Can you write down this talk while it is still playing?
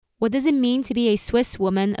What does it mean to be a Swiss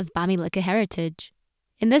woman of Bamileke heritage?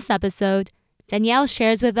 In this episode, Danielle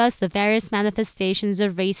shares with us the various manifestations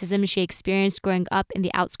of racism she experienced growing up in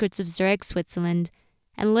the outskirts of Zurich, Switzerland,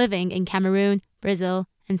 and living in Cameroon, Brazil,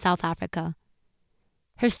 and South Africa.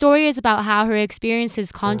 Her story is about how her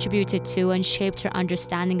experiences contributed to and shaped her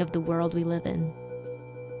understanding of the world we live in.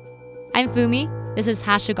 I'm Fumi, this is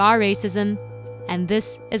 #RRacism, and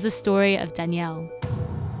this is the story of Danielle.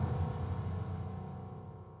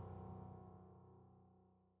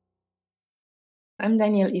 I'm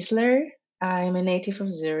Danielle Isler. I'm a native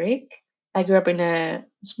of Zurich. I grew up in a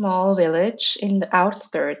small village in the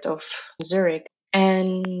outskirts of Zurich,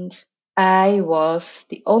 and I was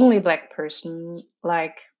the only black person,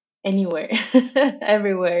 like anywhere,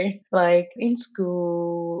 everywhere, like in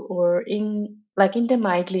school or in the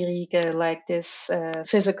Meidli-Riege, like this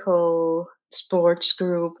physical sports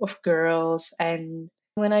group of girls. And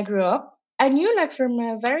when I grew up, I knew like from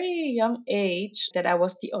a very young age that I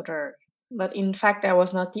was the other, but in fact I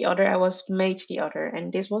was not the other, I was made the other,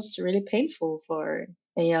 and this was really painful for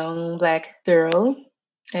a young black girl.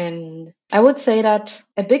 And I would say that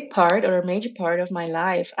a big part or a major part of my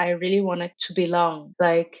life, I really wanted to belong,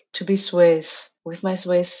 like to be Swiss, with my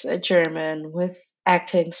Swiss German, with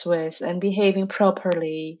acting Swiss and behaving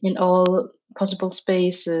properly in all possible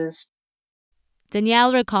spaces.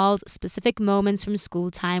 Danielle recalls specific moments from school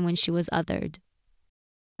time when she was othered.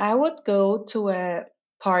 I would go to a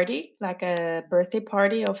party, like a birthday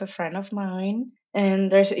party of a friend of mine,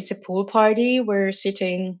 and it's a pool party. We're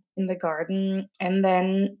sitting in the garden, and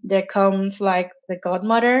then there comes like the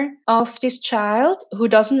godmother of this child who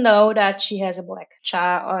doesn't know that she has a black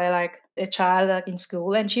child or like a child like in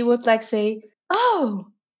school, and she would like say, "Oh,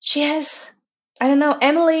 she has, I don't know,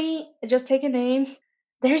 Emily. Just take a name.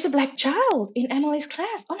 There's a black child in Emily's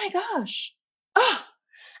class. Oh my gosh! Oh,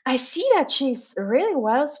 I see that she's really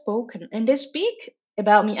well spoken and they speak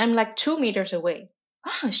about me. I'm like 2 meters away.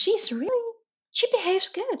 Ah, she behaves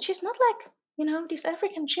good. She's not like, these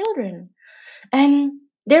African children." And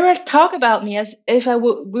they will talk about me as if I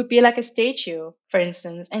would be like a statue, for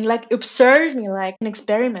instance, and like observe me like an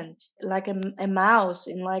experiment, like a mouse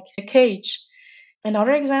in like a cage.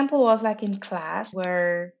 Another example was like in class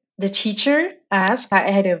where the teacher asked,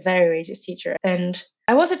 I had a very racist teacher, and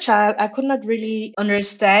I was a child, I could not really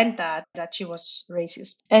understand that she was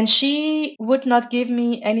racist. And she would not give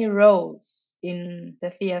me any roles in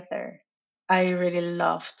the theater. I really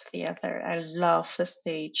loved theater. I loved the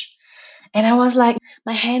stage. And I was like,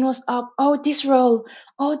 my hand was up. Oh, this role.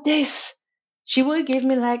 Oh, this. She would give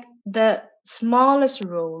me like the smallest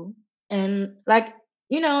role. And like,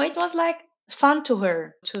 it was like fun to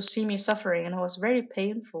her to see me suffering. And it was very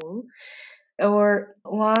painful. Or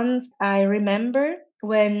once I remember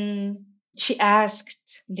when she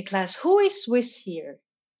asked in the class, who is Swiss here?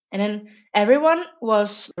 And then everyone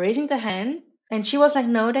was raising the hand. And she was like,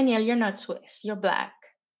 no, Danielle, you're not Swiss. You're black.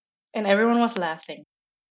 And everyone was laughing.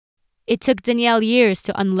 It took Danielle years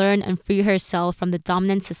to unlearn and free herself from the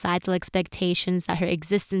dominant societal expectations that her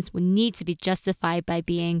existence would need to be justified by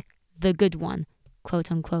being the good one,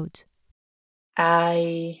 quote unquote.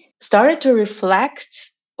 I started to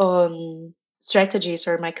reflect on strategies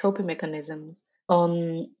or my coping mechanisms,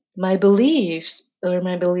 on my beliefs or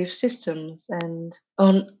my belief systems, and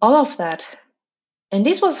on all of that. And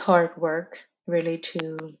this was hard work, really,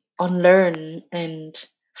 to unlearn and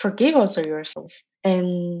forgive also yourself.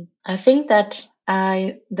 And I think that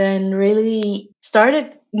I then really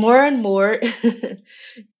started more and more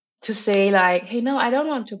to say, like, hey, no, I don't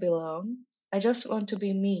want to belong. I just want to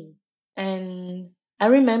be me. And I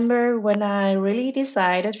remember when I really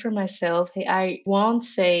decided for myself, hey, I won't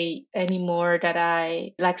say anymore that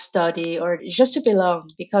I like study or just to belong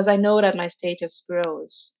because I know that my status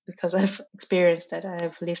grows because I've experienced that.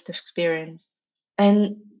 I've lived the experience.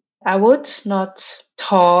 And I would not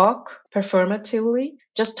talk performatively,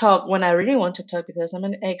 just talk when I really want to talk because I'm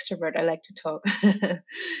an extrovert. I like to talk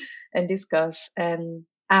and discuss. And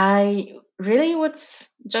I really would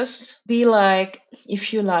just be like,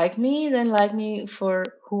 if you like me, then like me for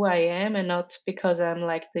who I am and not because I'm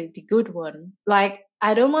like the good one. Like,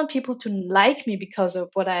 I don't want people to like me because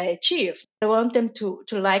of what I achieve. I want them to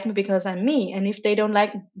like me because I'm me. And if they don't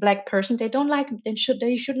like black person, they don't like me, then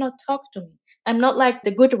they should not talk to me. I'm not like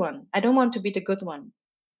the good one. I don't want to be the good one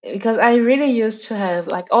because I really used to have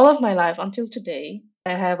like all of my life until today.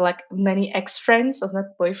 I have like many ex friends, or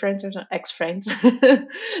not boyfriends, or ex friends,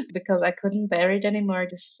 because I couldn't bear it anymore.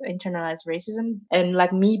 This internalized racism and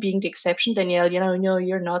like me being the exception. Danielle, no,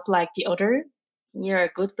 you're not like the other. You're a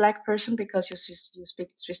good black person because you speak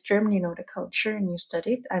Swiss German, you know the culture, and you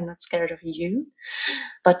studied. I'm not scared of you,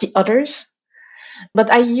 but the others.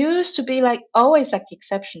 But I used to be like always like the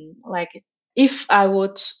exception. Like if I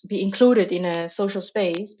would be included in a social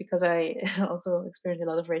space, because I also experienced a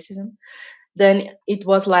lot of racism, then it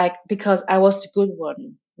was like because I was the good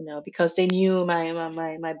one, because they knew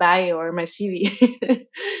my bio or my CV.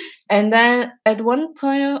 And then at one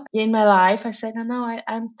point in my life, I said, no, no,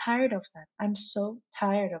 I'm tired of that. I'm so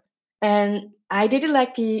tired of it. And I did it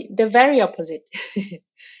like the very opposite,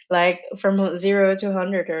 like from 0 to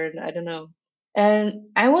 100, or I don't know. And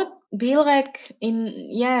I would be like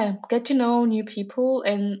yeah, get to know new people.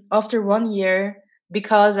 And after 1 year,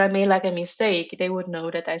 because I made like a mistake, they would know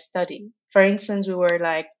that I study. For instance, we were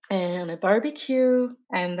like on a barbecue,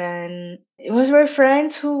 and then it was our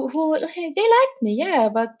friends who hey, they liked me, yeah,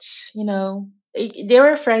 but you know, they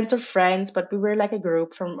were friends of friends, but we were like a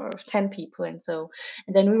group of 10 people, and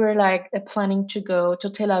then we were like planning to go to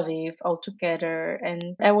Tel Aviv all together,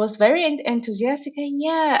 and I was very enthusiastic. And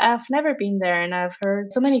yeah, I've never been there, and I've heard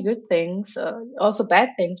so many good things, also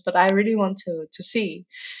bad things, but I really want to see,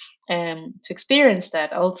 to experience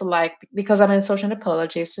that. Also, like because I'm a social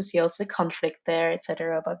anthropologist, to see also the conflict there,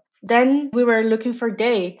 etc. But then we were looking for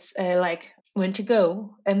dates, like when to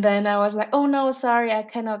go, and then I was like, oh no, sorry, I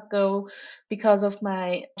cannot go because of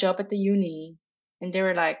my job at the uni, and they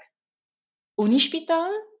were like,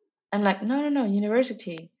 Unispital? I'm like, no, no, no,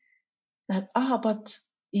 university. Like, but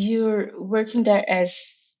you're working there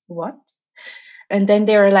as what? And then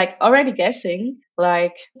they were like already guessing.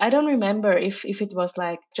 Like, I don't remember if it was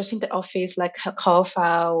like just in the office, like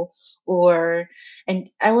Kaufau, or, and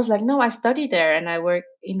I was like, no, I study there and I work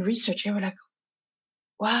in research. They were like,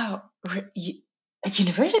 wow, at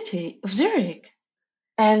University of Zurich.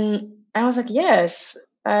 And I was like, yes,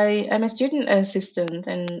 I'm a student assistant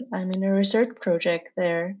and I'm in a research project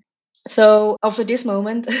there. So after this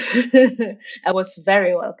moment, I was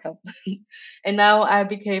very welcome. And now I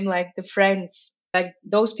became like the friends, like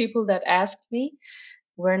those people that asked me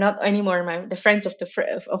were not anymore the friends of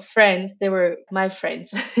of friends. They were my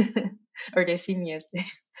friends, or they see me as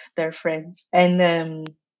their friends. And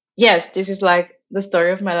yes, this is like the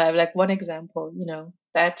story of my life. Like one example,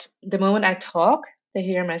 that the moment I talk, they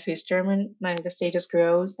hear my Swiss German, the status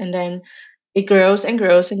grows, and then it grows and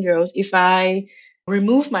grows and grows. If I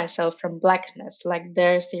remove myself from blackness, like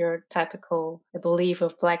their stereotypical belief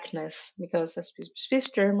of blackness, because I speak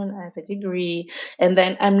Swiss German, I have a degree, and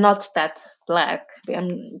then I'm not that black.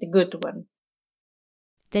 I'm the good one.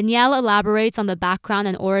 Danielle elaborates on the background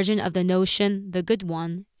and origin of the notion, the good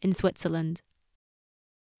one, in Switzerland.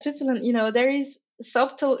 Switzerland, there is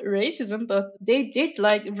subtle racism, but they did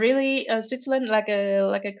like really, Switzerland, like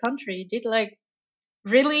a country, did like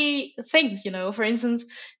really things. For instance,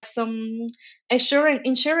 some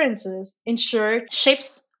insurances insured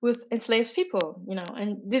ships with enslaved people.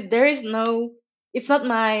 And there is no, it's not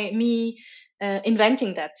me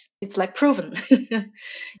inventing that. It's like proven.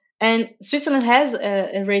 And Switzerland has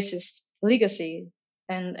a racist legacy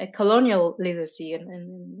and a colonial legacy,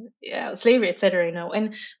 and yeah, slavery, etc.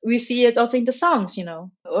 And we see it also in the songs,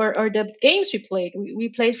 or the games we played. We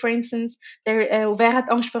played, for instance, there. Wer hat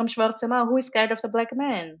Angst vor dem schwarzen Mann? Who is scared of the black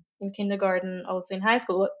man? In kindergarten, also in high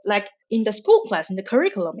school, like in the school class, in the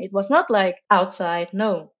curriculum, it was not like outside.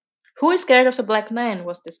 No, who is scared of the black man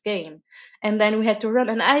was this game, and then we had to run,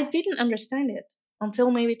 and I didn't understand it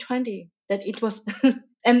until maybe 20, that it was.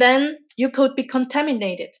 And then you could be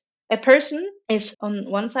contaminated. A person is on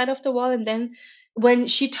one side of the wall, and then when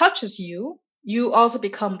she touches you, you also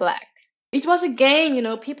become black. It was a game,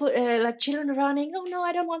 people, like children running, oh no,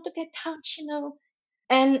 I don't want to get touched.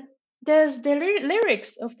 And there's the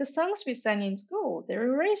lyrics of the songs we sang in school, they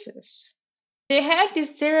were racist. They had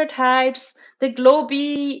these stereotypes, the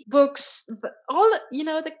globy books, all,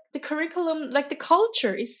 the curriculum, like the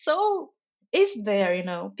culture is there,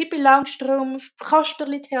 Pippi Langstrumpf,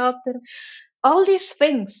 Kasperli-Theater, all these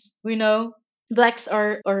things, blacks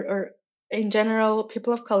or in general,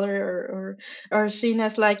 people of color are seen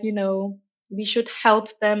as like, we should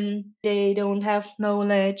help them. They don't have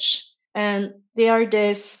knowledge, and they are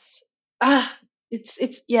this, ah,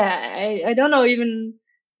 it's yeah, I don't know even,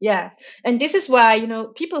 yeah. And this is why,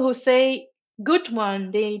 people who say good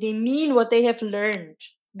one, they mean what they have learned,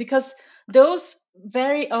 because those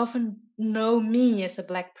very often know me as a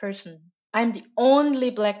black person. I'm the only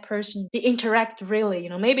black person they interact really.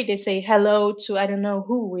 Maybe they say hello to I don't know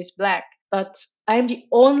who is black, but I'm the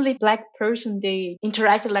only black person they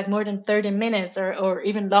interacted like more than 30 minutes or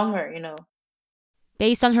even longer.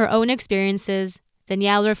 Based on her own experiences,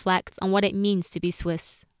 Danielle reflects on what it means to be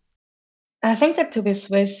Swiss. I think that to be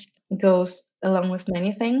Swiss goes along with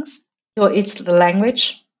many things. So it's the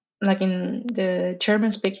language. like in the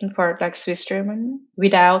German speaking part, like Swiss German,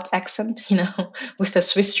 without accent, with a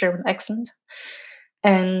Swiss German accent,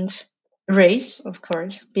 and race, of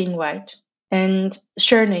course, being white, and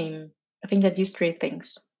surname. I think that these three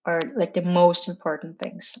things are like the most important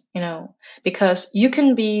things, because you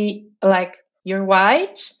can be like, you're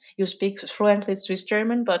white, you speak fluently Swiss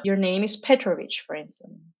German, but your name is Petrovic, for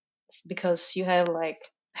instance, because you have like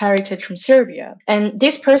heritage from Serbia. And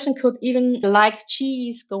this person could even like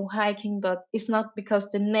cheese, go hiking, but it's not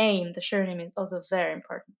because the name, the surname is also very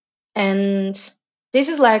important. And this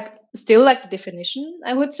is like still like the definition,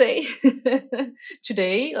 I would say,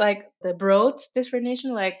 today, like the broad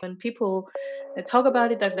definition, like when people talk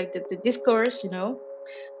about it, like the discourse,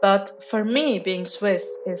 But for me, being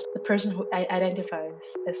Swiss is the person who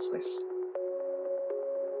identifies as Swiss.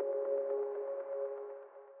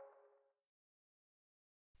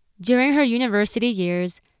 During her university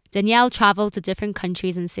years, Danielle traveled to different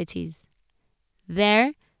countries and cities.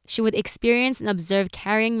 There, she would experience and observe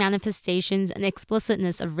carrying manifestations and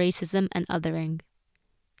explicitness of racism and othering.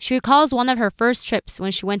 She recalls one of her first trips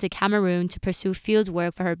when she went to Cameroon to pursue field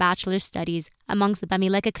work for her bachelor's studies amongst the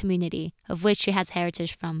Bamileke community, of which she has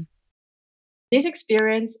heritage from. This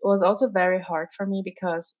experience was also very hard for me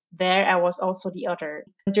because there I was also the other.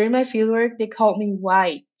 During my fieldwork, they called me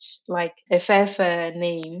white, like a Fefe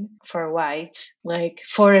name for white, like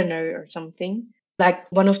foreigner or something. Like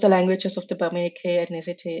one of the languages of the Bamileke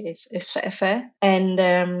ethnicity is Fefe. And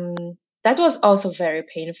that was also very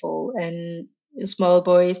painful. And small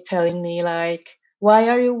boys telling me like, why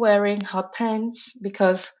are you wearing hot pants?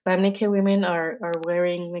 Because Bamileke women are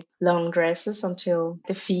wearing like long dresses until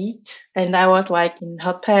the feet. And I was like in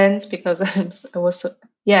hot pants because I was,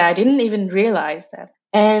 yeah, I didn't even realize that.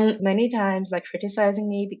 And many times, like criticizing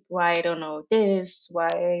me, why I don't know this, why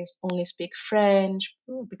I only speak French,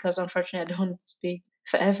 because unfortunately I don't speak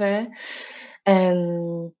forever.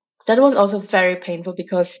 And that was also very painful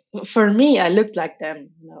because for me, I looked like them.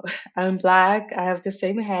 I'm black, I have the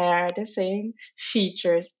same hair, the same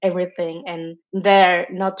features, everything, and there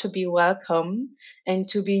not to be welcome and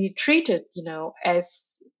to be treated,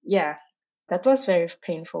 as, yeah, that was very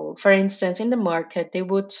painful. For instance, in the market, they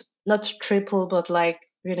would not triple, but like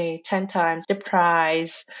really 10 times the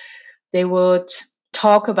price. They would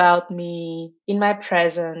talk about me in my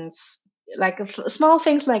presence, like small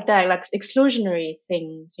things like that, like exclusionary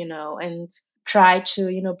things, and try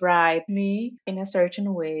to, bribe me in a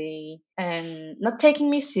certain way and not taking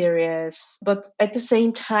me serious. But at the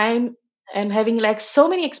same time, I'm having like so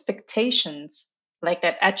many expectations, like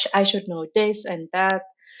that I should know this and that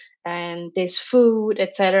and this food,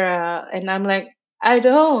 etc. And I'm like, I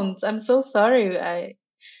don't. I'm so sorry.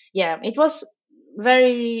 Yeah, it was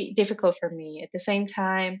very difficult for me. At the same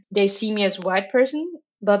time, they see me as a white person,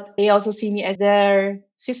 but they also see me as their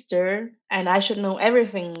sister, and I should know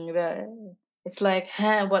everything. It's like,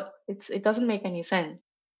 huh, what? It doesn't make any sense.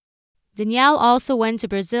 Danielle also went to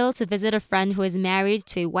Brazil to visit a friend who is married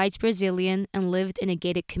to a white Brazilian and lived in a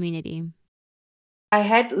gated community. I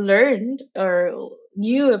had learned or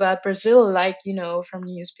knew about Brazil, like, from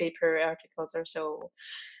newspaper articles or so,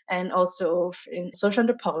 and also in social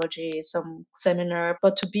anthropology, some seminar.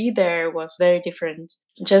 But to be there was very different.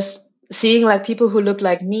 Just seeing like people who look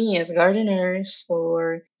like me as gardeners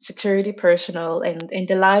or security personnel, and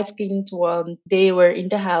the light skinned one, they were in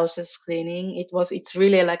the houses cleaning. It's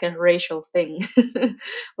really like a racial thing,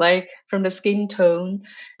 like from the skin tone,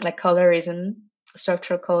 like colorism,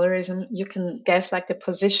 structural colorism, you can guess like the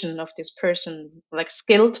position of this person, like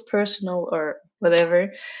skilled personal or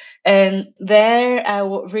whatever. And there I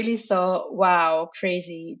really saw, wow,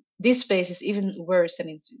 crazy. This space is even worse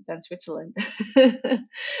than Switzerland.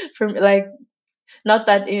 From like, not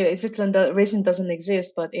that in Switzerland the racism doesn't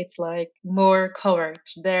exist, but it's like more covered.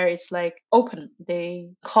 There it's like open.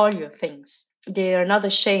 They call you things. They are not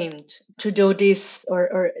ashamed to do this,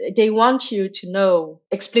 or they want you to know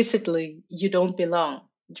explicitly you don't belong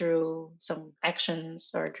through some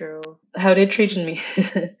actions or through how they treated me.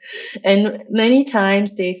 And many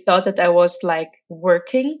times they thought that I was like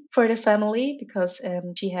working for the family because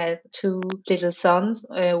she had two little sons,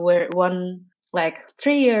 where one like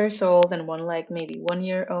 3 years old and one like maybe 1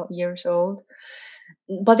 years old.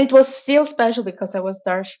 But it was still special because I was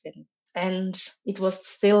dark skinned. And it was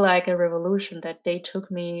still like a revolution that they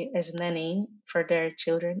took me as nanny for their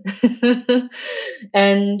children.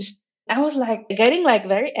 And I was like getting like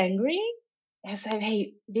very angry. I said,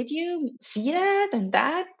 "Hey, did you see that and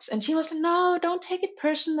that?" And she was like, "No, don't take it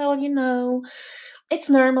personal, it's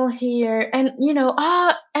normal here." And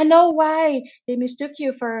I know why they mistook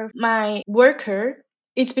you for my worker.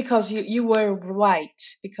 it's because you wear white,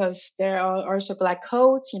 because there are also black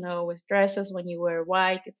coats, with dresses. When you wear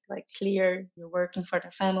white, it's like clear you're working for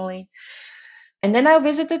the family. And then I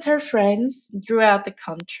visited her friends throughout the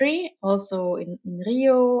country, also in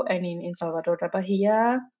Rio and in Salvador da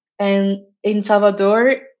Bahia. And in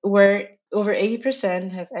Salvador, where over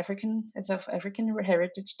 80% has of African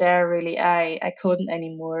heritage, there really I couldn't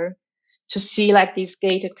anymore to see like these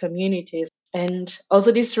gated communities. And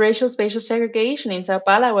also this racial spatial segregation in Sao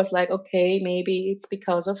Paulo, I was like, okay, maybe it's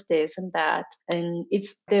because of this and that. And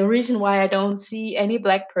it's the reason why I don't see any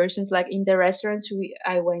black persons like in the restaurants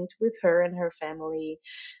I went with her and her family.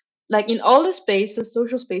 Like in all the spaces,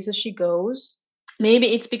 social spaces she goes,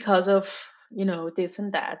 maybe it's because of, this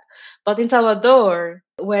and that. But in Salvador,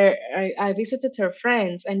 where I visited her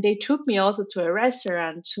friends and they took me also to a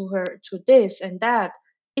restaurant, to this and that,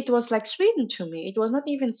 it was like Sweden to me. It was not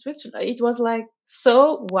even Switzerland. It was like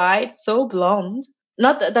so white, so blonde.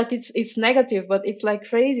 Not that it's negative, but it's like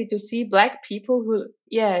crazy to see black people who,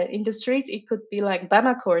 yeah, in the streets. It could be like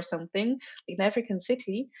Bamako or something, like an African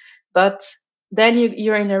city, but then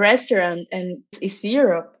you're in a restaurant and it's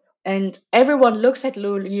Europe, and everyone looks at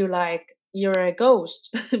you like you're a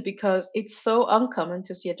ghost because it's so uncommon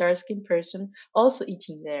to see a dark skinned person also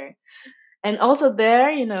eating there. And also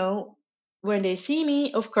there, when they see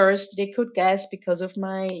me, of course, they could guess because of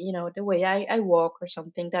my, the way I walk or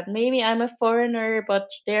something, that maybe I'm a foreigner, but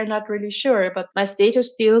they're not really sure. But my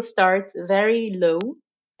status still starts very low.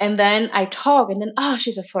 And then I talk, and then, oh,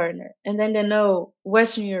 she's a foreigner. And then they know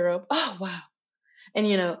Western Europe. Oh, wow. And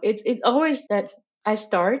it's always that I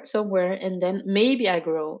start somewhere and then maybe I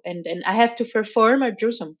grow, and then I have to perform or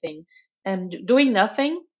do something, and doing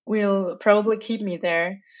nothing will probably keep me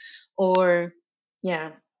there. Or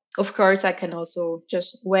yeah, of course I can also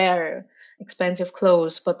just wear expensive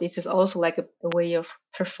clothes, but this is also like a way of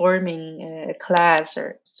performing a class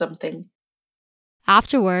or something.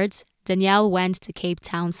 Afterwards, Danielle went to Cape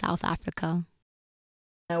Town, South Africa.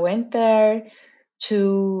 I went there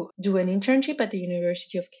to do an internship at the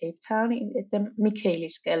University of Cape Town at the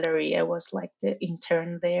Michaelis Gallery. I was like the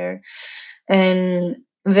intern there. And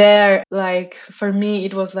there, like, for me,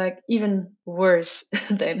 it was like even worse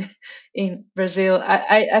than in Brazil.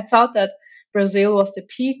 I thought that Brazil was the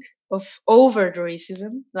peak of overt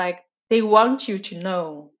racism. Like, they want you to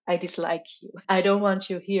know, I dislike you. I don't want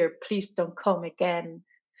you here. Please don't come again.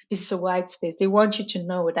 This is a white space. They want you to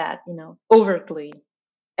know that, overtly.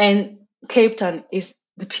 And Cape Town is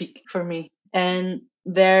the peak for me. And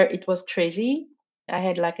there it was crazy. I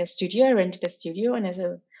had like a studio, I rented a studio, and as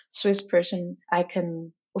a Swiss person, I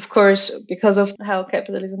can, of course, because of how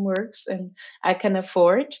capitalism works, and I can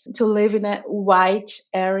afford to live in a white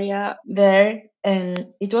area there. And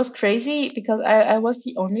it was crazy because I was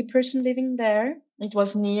the only person living there. It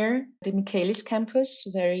was near the Michaelis campus.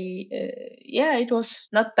 Very, yeah, it was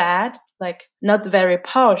not bad, like not very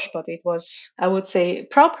posh, but it was, I would say,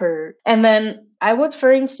 proper. And then I would,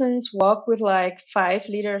 for instance, walk with like 5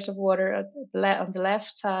 liters of water on the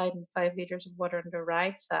left side and 5 liters of water on the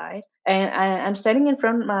right side. And I'm standing in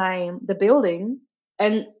front of the building,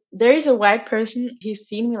 and there is a white person. He's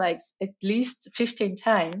seen me like at least 15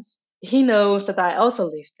 times. He knows that I also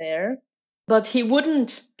live there, but he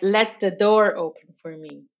wouldn't let the door open for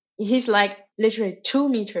me. He's like literally 2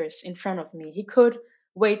 meters in front of me. He could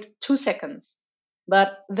wait 2 seconds,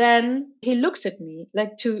 but then he looks at me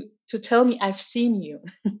like to tell me, I've seen you,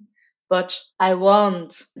 but I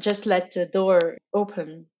won't just let the door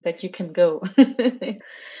open that you can go.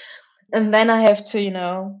 And then I have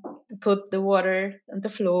to, put the water on the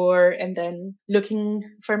floor and then looking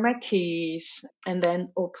for my keys and then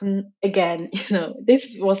open again.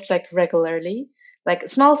 This was like regularly, like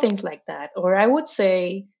small things like that. Or I would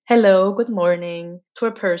say hello, good morning to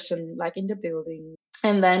a person like in the building.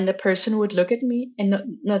 And then the person would look at me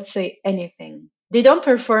and not say anything. They don't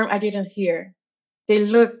perform, I didn't hear. They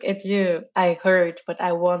look at you, I heard, but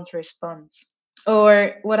I won't respond.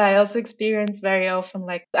 Or what I also experience very often,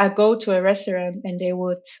 like I go to a restaurant and they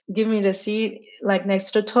would give me the seat like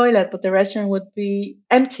next to the toilet, but the restaurant would be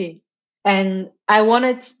empty. And I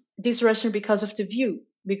wanted this restaurant because of the view,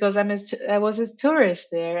 because I was a tourist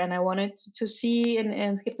there and I wanted to see,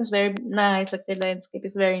 and it was very nice, like the landscape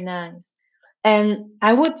is very nice. And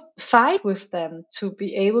I would fight with them to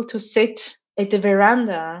be able to sit at the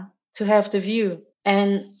veranda to have the view.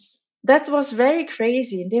 And that was very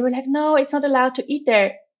crazy. And they were like, no, it's not allowed to eat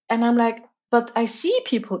there. And I'm like, but I see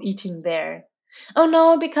people eating there. Oh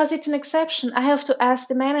no, because it's an exception. I have to ask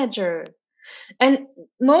the manager. And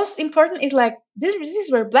most important is like this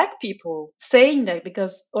were black people saying that,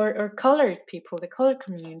 because or colored people, the colored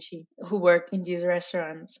community who work in these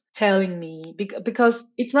restaurants telling me,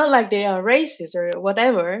 because it's not like they are racist or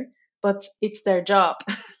whatever, but it's their job.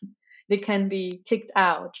 They can be kicked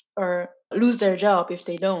out or lose their job if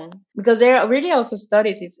they don't, because there are really also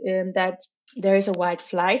studies that there is a white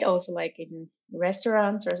flight also, like in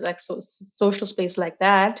restaurants or like social space like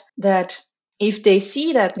that, that if they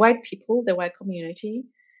see that white people, the white community,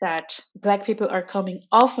 that black people are coming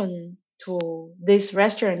often to this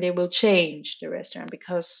restaurant, they will change the restaurant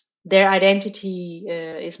because their identity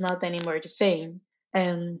is not anymore the same.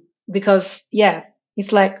 And because, yeah,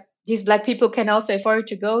 it's like these black people can also afford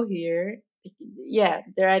to go here. Yeah,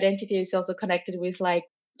 their identity is also connected with like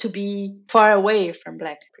to be far away from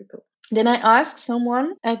black people. Then I asked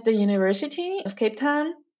someone at the University of Cape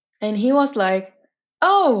Town, and he was like,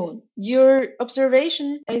 "Oh, your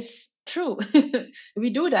observation is true. We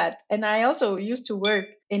do that." And I also used to work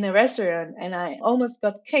in a restaurant, and I almost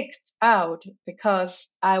got kicked out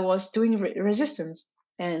because I was doing resistance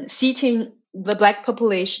and seating the black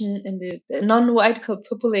population and the non-white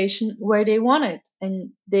population where they wanted.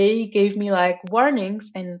 And they gave me like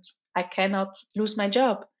warnings, and I cannot lose my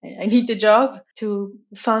job. I need the job to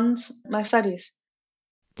fund my studies.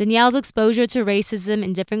 Danielle's exposure to racism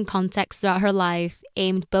in different contexts throughout her life,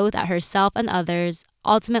 aimed both at herself and others,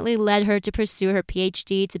 ultimately led her to pursue her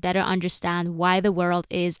PhD to better understand why the world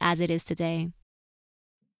is as it is today.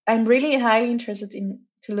 I'm really highly interested in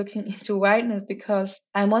to looking into whiteness because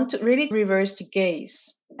I want to really reverse the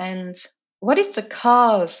gaze. And what is the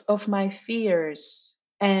cause of my fears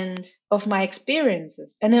and of my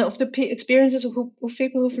experiences and of the experiences of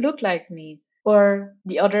people who look like me, or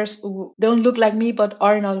the others who don't look like me but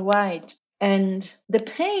are not white? And the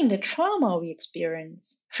pain, the trauma we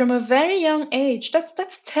experience from a very young age,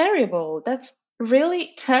 that's terrible. That's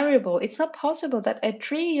really terrible. It's not possible that a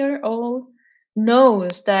 3-year old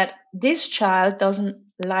knows that this child doesn't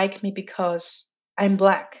like me because I'm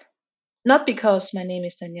black. Not because my name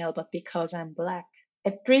is Danielle, but because I'm black.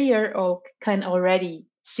 A 3-year old can already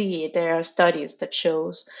see it. There are studies that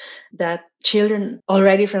shows that children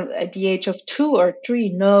already from at the age of 2 or 3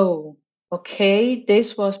 know, okay,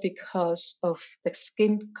 this was because of the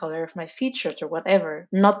skin color of my features or whatever,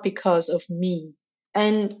 not because of me.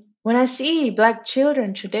 And when I see black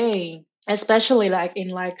children today, especially like in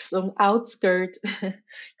like some outskirt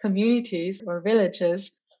communities or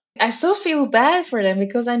villages, I still feel bad for them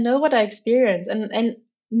because I know what I experienced. And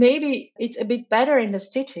maybe it's a bit better in the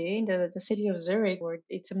city, in the city of Zurich, where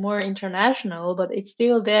it's more international, but it's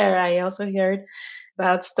still there. I also heard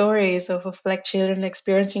about stories of black children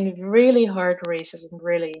experiencing really hard racism,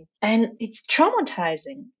 really. And it's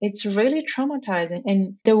traumatizing. It's really traumatizing.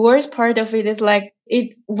 And the worst part of it is like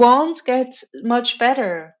it won't get much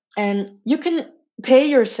better. And you can pay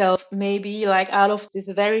yourself maybe like out of this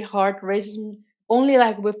very hard racism only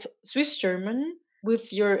like with Swiss German,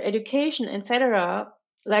 with your education, etc.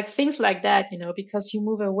 Like things like that, because you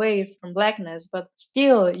move away from blackness, but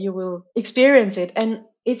still you will experience it. And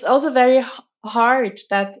it's also very hard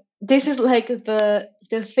that this is like the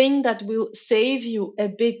thing that will save you a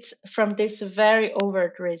bit from this very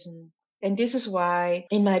overt racism. And this is why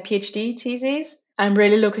in my PhD thesis, I'm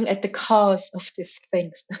really looking at the cause of these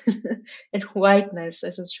things and whiteness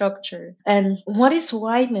as a structure. And what is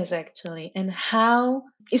whiteness actually? And how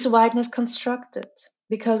is whiteness constructed?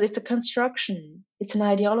 Because it's a construction, it's an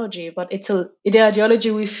ideology, but it's the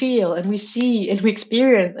ideology we feel and we see and we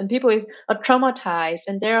experience, and people are traumatized.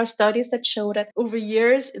 And there are studies that show that over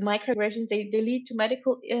years, microaggressions they lead to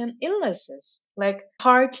medical illnesses like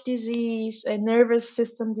heart disease and nervous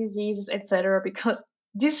system diseases, etc. Because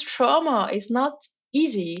this trauma is not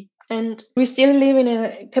easy, and we still live in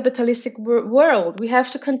a capitalistic world. We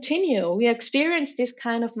have to continue. We experience this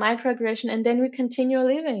kind of microaggression, and then we continue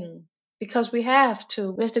living because we have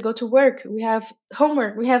to go to work, we have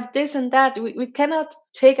homework, we have this and that. We cannot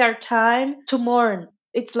take our time to mourn.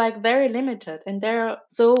 It's like very limited, and there are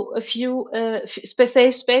so a few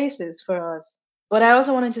safe spaces for us. What I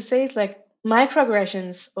also wanted to say is like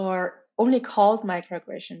microaggressions are only called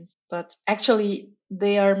microaggressions, but actually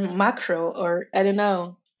they are macro, or I don't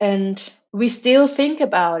know. And we still think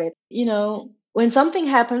about it. When something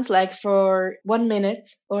happens like for 1 minute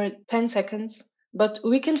or 10 seconds, but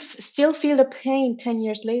we can still feel the pain 10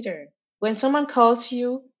 years later. When someone calls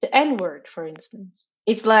you the N word, for instance,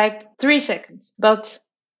 it's like 3 seconds, but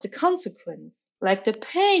the consequence, like the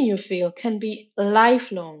pain you feel, can be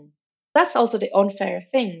lifelong. That's also the unfair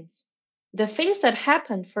things. The things that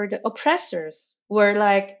happened for the oppressors were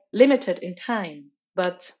like limited in time,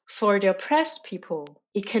 But for the oppressed people,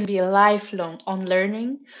 it can be a lifelong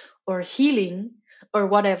unlearning or healing or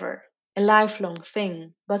whatever, a lifelong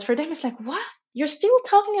thing. But for them, it's like, what? You're still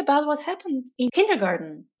talking about what happened in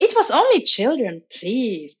kindergarten. It was only children,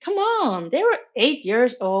 please. Come on. They were 8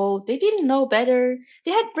 years old. They didn't know better.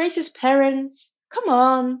 They had racist parents. Come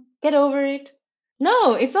on. Get over it.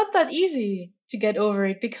 No, it's not that easy to get over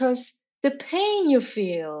it because the pain you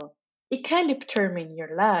feel, it can determine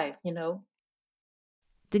your life.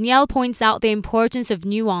 Danielle points out the importance of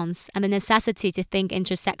nuance and the necessity to think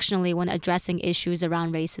intersectionally when addressing issues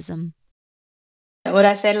around racism. What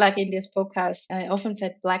I said, like in this podcast, I often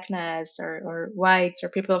said blackness or whites or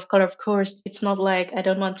people of color. Of course, it's not like I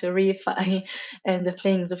don't want to reify and the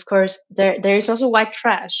things. Of course, there is also white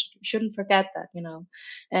trash. You shouldn't forget that.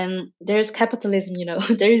 And there's capitalism.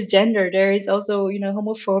 There is gender. There is also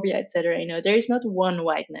homophobia, etc. There is not one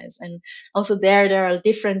whiteness, and also there are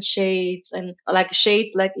different shades and like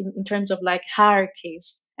shades like in terms of like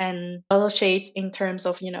hierarchies and other shades in terms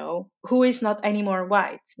of who is not anymore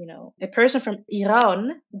white. A person from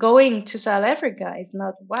Iran going to South Africa is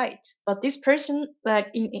not white, but this person like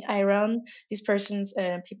in Iran, this person's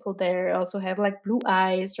people there also have like blue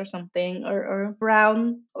eyes or something, or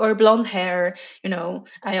brown or blonde hair.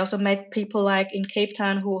 I also met people like in Cape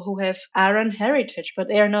Town who have Aryan heritage, but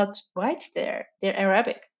they are not white there, they're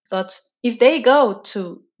Arabic. But if they go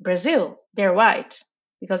to Brazil, they're white,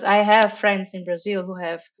 because I have friends in Brazil who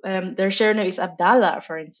have their surname is Abdallah,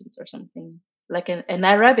 for instance, or something like an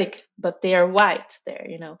Arabic, but they are white there.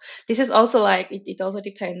 This is also like it also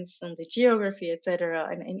depends on the geography, etc.,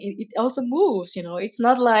 and it also moves. It's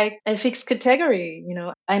not like a fixed category.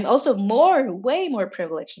 I'm also way more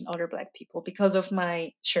privileged than other Black people because of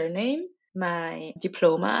my surname, my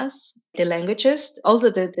diplomas, the languages, also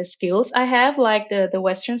the skills I have, like the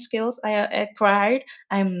Western skills I acquired.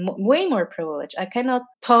 I'm way more privileged. I cannot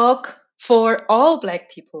talk for all Black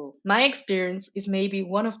people. My experience is maybe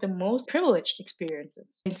one of the most privileged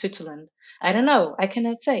experiences in Switzerland. I don't know. I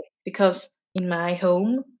cannot say because in my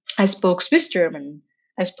home, I spoke Swiss German.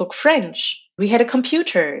 I spoke French. We had a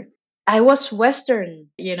computer. I was Western.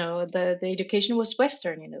 The education was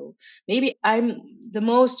Western. Maybe I'm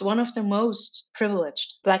one of the most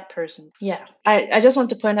privileged Black person. Yeah. I just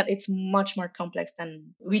want to point out it's much more complex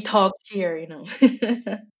than we talked here.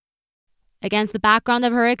 Against the background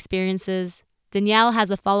of her experiences, Danielle has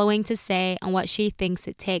the following to say on what she thinks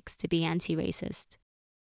it takes to be anti-racist.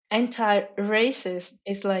 Anti-racist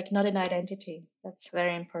is like not an identity. That's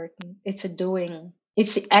very important. It's a doing.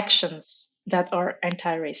 It's the actions that are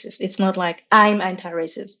anti-racist. It's not like I'm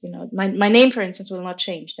anti-racist. My name, for instance, will not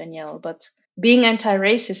change, Danielle, but being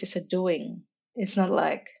anti-racist is a doing. It's not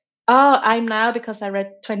like, oh, I'm now because I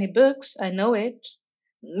read 20 books. I know it.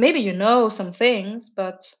 Maybe you know some things,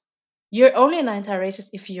 but you're only an anti-racist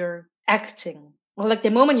if you're acting. Well, like the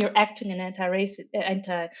moment you're acting an racist,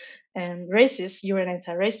 you're an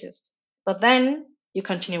anti-racist. But then you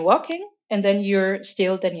continue walking, and then you're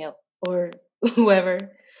still Danielle or whoever.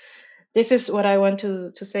 This is what I want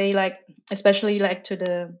to say, like especially like to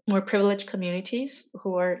the more privileged communities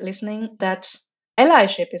who are listening, that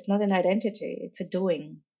allyship is not an identity; it's a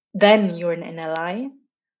doing. Then you're an ally,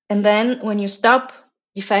 and then when you stop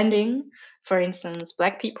defending, for instance,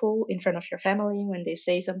 Black people in front of your family when they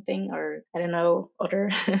say something, or I don't know,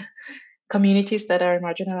 other communities that are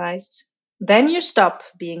marginalized, then you stop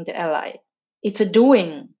being the ally. It's a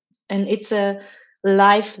doing, and it's a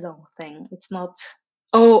lifelong thing. It's not,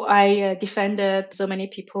 oh, I defended so many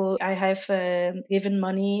people. I have given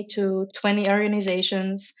money to 20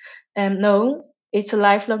 organizations. No, it's a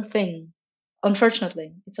lifelong thing.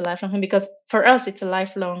 Unfortunately, it's a lifelong thing because for us, it's a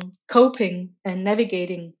lifelong coping and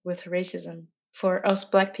navigating with racism for us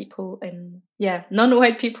Black people and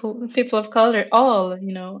non-white people, people of color,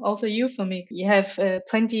 also you for me. You have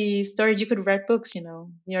plenty stories. You could write books,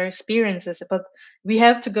 your experiences, but we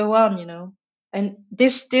have to go on. And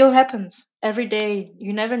this still happens every day.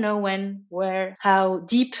 You never know when, where, how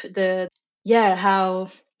deep how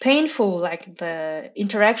painful like the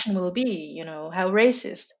interaction will be, how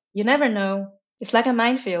racist. You never know. It's like a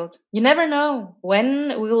minefield. You never know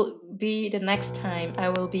when will be the next time I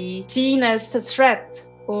will be seen as a threat,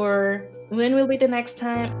 or when will be the next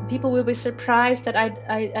time people will be surprised that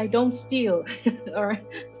I don't steal or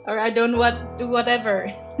I don't do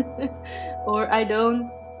whatever or I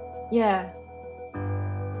don't. Yeah.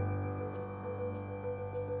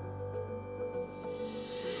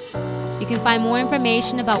 You can find more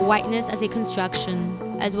information about whiteness as a construction,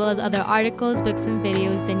 as well as other articles, books, and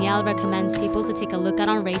videos Danielle recommends people to take a look at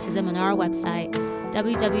on racism on our website,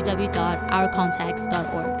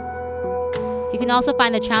 www.ourcontext.org. You can also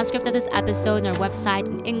find the transcript of this episode on our website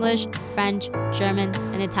in English, French, German,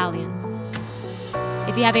 and Italian.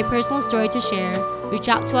 If you have a personal story to share, reach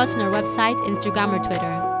out to us on our website, Instagram, or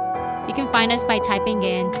Twitter. You can find us by typing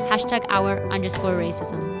in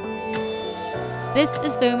 #our_racism. This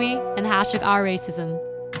is Fumi and #OurRacism.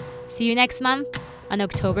 See you next month on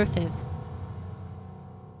October 5th.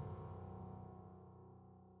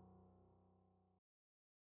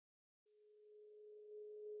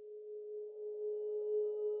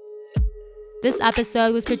 This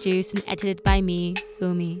episode was produced and edited by me,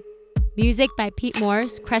 Fumi. Music by Pete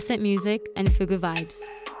Morse, Crescent Music, and Fugu Vibes.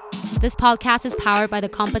 This podcast is powered by the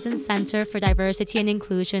Competence Center for Diversity and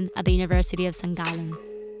Inclusion at the University of St. Gallen.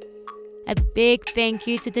 A big thank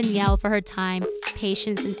you to Danielle for her time,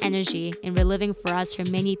 patience, and energy in reliving for us her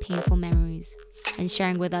many painful memories and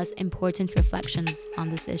sharing with us important reflections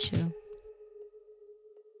on this issue.